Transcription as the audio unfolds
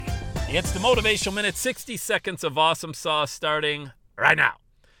It's the Motivational Minute, 60 seconds of awesome sauce starting right now.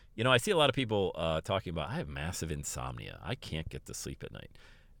 You know, I see a lot of people talking about, I have massive insomnia. I can't get to sleep at night.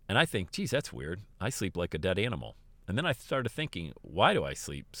 And I think, geez, that's weird. I sleep like a dead animal. And then I started thinking, why do I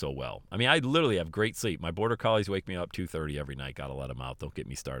sleep so well? I mean, I literally have great sleep. My border collies wake me up 2:30 every night. Got to let them out. Don't get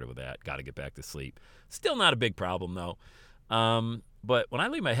me started with that. Got to get back to sleep. Still not a big problem, though. But when I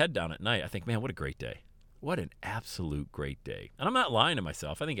lay my head down at night, I think, man, what a great day. What an absolute great day. And I'm not lying to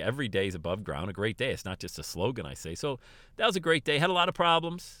myself. I think every day is above ground a great day. It's not just a slogan I say. So that was a great day. Had a lot of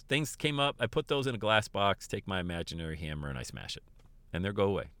problems. Things came up. I put those in a glass box, take my imaginary hammer, and I smash it. And they go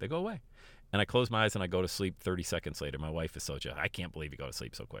away. They go away. And I close my eyes and I go to sleep 30 seconds later. My wife is so jealous. I can't believe you go to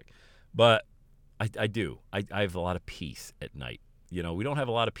sleep so quick. But I do. I have a lot of peace at night. You know, we don't have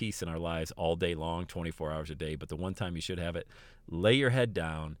a lot of peace in our lives all day long, 24 hours a day. But the one time you should have it, lay your head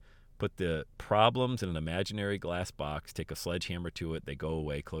down, put the problems in an imaginary glass box, take a sledgehammer to it, they go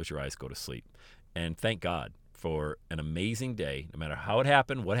away, close your eyes, go to sleep. And thank God for an amazing day, no matter how it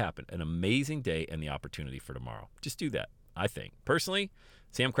happened, what happened, an amazing day and the opportunity for tomorrow. Just do that, I think. Personally,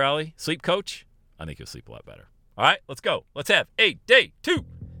 Sam Crowley, sleep coach, I think you'll sleep a lot better. All right, let's go. Let's have a day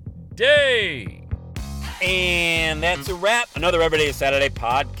today. And that's a wrap. Another Everyday is Saturday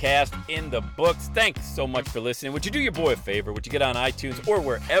podcast in the books. Thanks so much for listening. Would you do your boy a favor? Would you get on iTunes or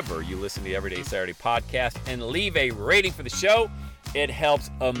wherever you listen to the Everyday Saturday podcast and leave a rating for the show? It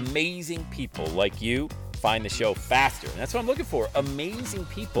helps amazing people like you find the show faster. And that's what I'm looking for, amazing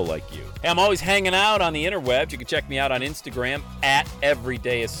people like you. Hey, I'm always hanging out on the interwebs. You can check me out on Instagram at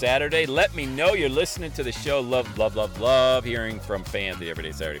Everyday is Saturday. Let me know you're listening to the show. Love hearing from fans of the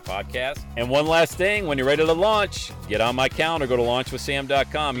Everyday Saturday podcast. And one last thing, when you're ready to launch, get on my calendar, go to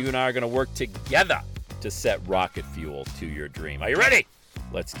launchwithsam.com. You and I are going to work together to set rocket fuel to your dream. Are you ready?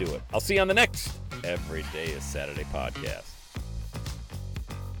 Let's do it. I'll see you on the next Everyday is Saturday podcast.